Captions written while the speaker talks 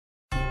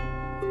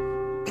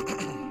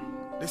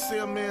They say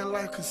a man's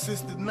life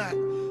consists not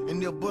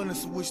in the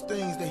abundance of which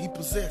things that he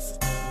possesses,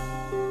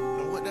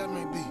 and what that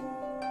may be.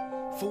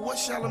 For what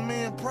shall a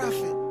man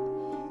profit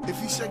if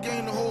he shall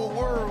gain the whole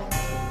world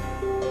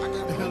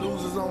and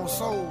lose his own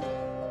soul?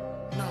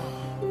 Nah.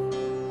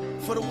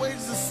 For the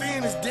wages of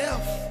sin is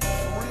death,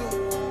 for real.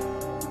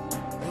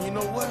 And you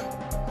know what?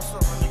 What's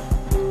up, my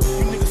nigga?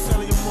 You niggas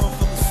selling your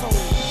motherfucking soul.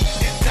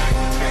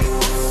 Indictment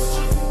papers.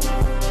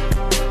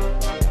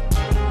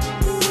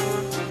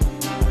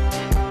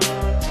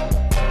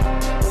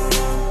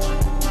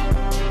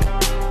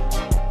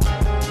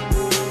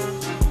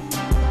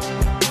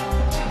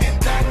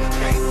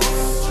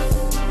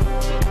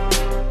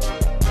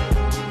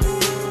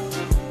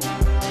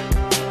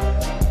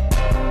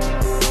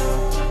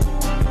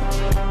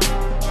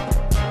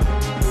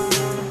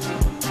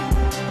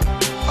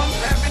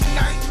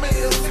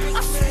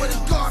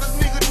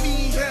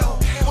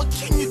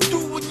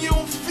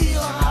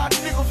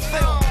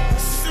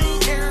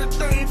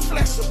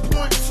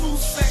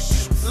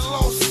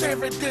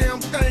 Every damn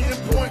thing in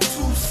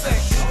 0.2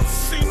 seconds.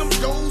 Seen them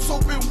doors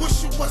open,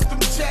 wish it was them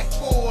jack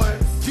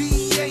boys.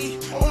 DEA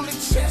on the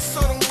chest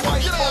of them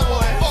white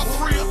boys. Fuck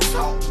real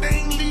talk, they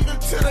ain't leaving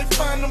till they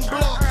find them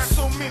blocks.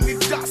 So many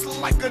dots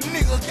like a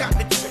nigga got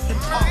the chicken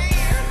pox.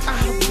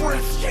 Out of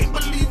breath, can't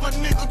believe a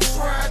nigga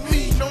tried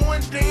me.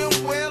 Knowing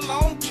damn well I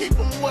don't keep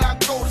them where I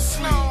go to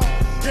sleep.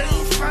 They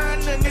ain't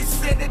find none, they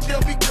said that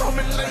they'll be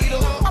coming later.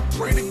 I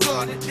pray to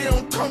God that they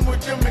don't come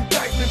with them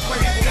indictment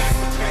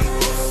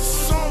papers.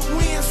 Some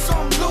win,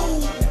 some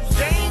lose.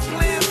 They ain't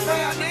playing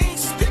fair, they ain't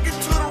sticking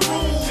to the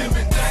rules. Them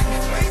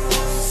indictment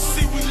papers.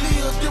 See, we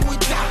live, then we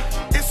die.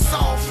 It's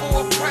all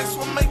for a price,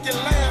 we'll make you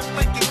laugh,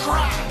 make you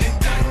cry.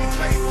 Indictment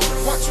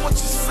papers. Watch what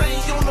you say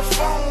on the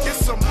phone.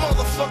 It's a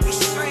motherfucking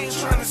shame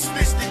trying to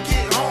snitch to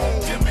get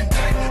home. Them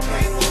indictment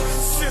papers.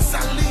 Since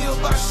I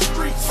live by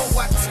streets, so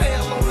I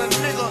tell on a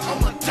nigga,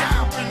 I'ma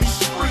die up in these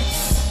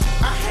streets.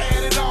 I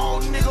had it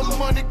all, nigga,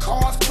 money,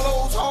 cars,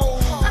 clothes,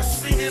 hoes. I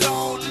seen it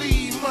all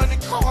leave, money,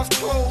 cars,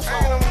 clothes,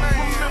 hoes.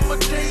 Remember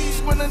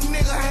days when a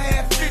nigga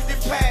had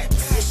 50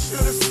 packs. You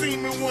should've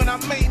seen me when I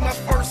made my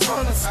first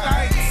 100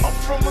 stacks. I'm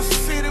from a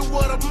city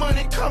where the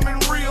money coming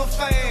real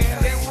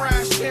fast. They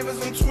ride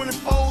Chevys and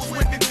 24s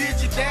with the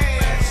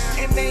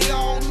Digidash, and they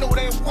all know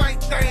that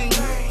white thing.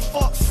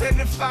 Fuck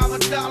 $75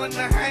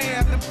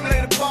 $1.50 to play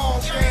the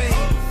ball game.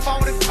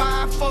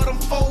 45 for them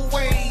 4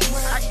 ways.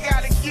 I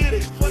gotta get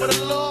it for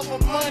the love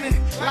of money,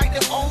 like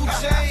the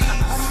OJ.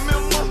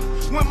 Remember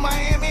when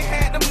Miami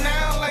had them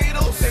now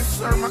laters? They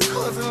served my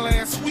cousin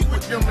last week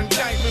with them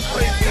indictment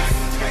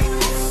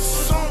papers.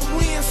 Some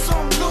win,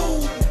 some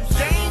lose.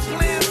 They ain't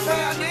playing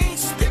fair, they ain't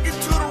sticking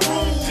to the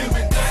rules. Them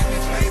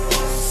indictment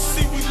papers.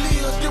 See, we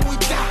live, then we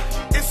die.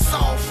 It's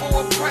all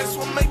for a price,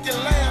 we'll make you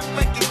laugh,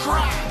 make you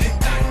cry.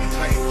 Indictment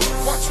papers.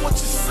 Watch what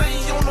you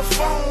say on the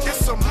phone.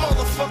 It's a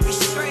motherfucking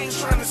shame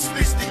trying to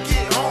snitch to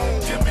get home.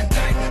 Them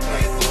indictment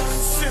papers.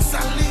 Since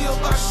I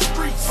live by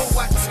streets, so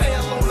I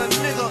tell on a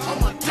nigga,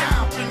 I'ma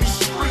die up in these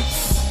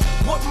streets.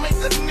 What make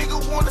a nigga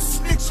wanna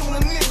snitch on a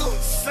nigga?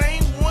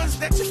 Same ones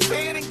that you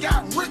fed and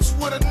got rich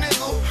with a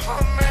nigga.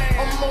 Oh man,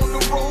 I'm on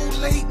the road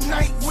late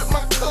night with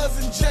my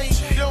cousin Jay.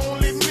 The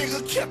only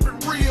nigga kept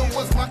it real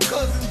was my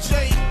cousin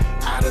Jay.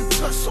 I done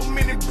touched so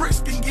many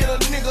bricks can get a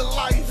nigga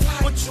life,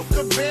 but you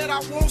can bet I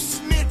won't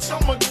snitch,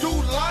 I'ma do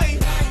life.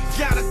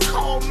 Got a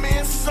call,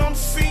 man, some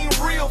seem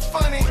real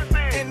funny,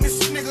 and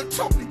this nigga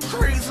talking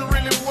crazy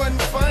really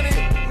wasn't funny.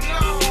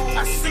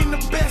 I seen the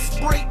best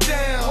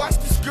breakdown, watch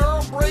this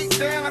girl break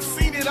down, I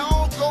seen it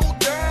all go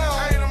down.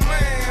 Hey,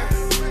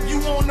 man,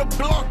 you on the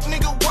block,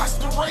 nigga, watch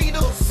the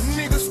Raiders.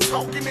 Niggas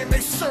talking and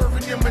they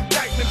serving them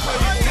indictment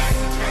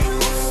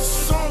papers.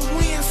 Some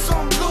win,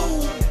 some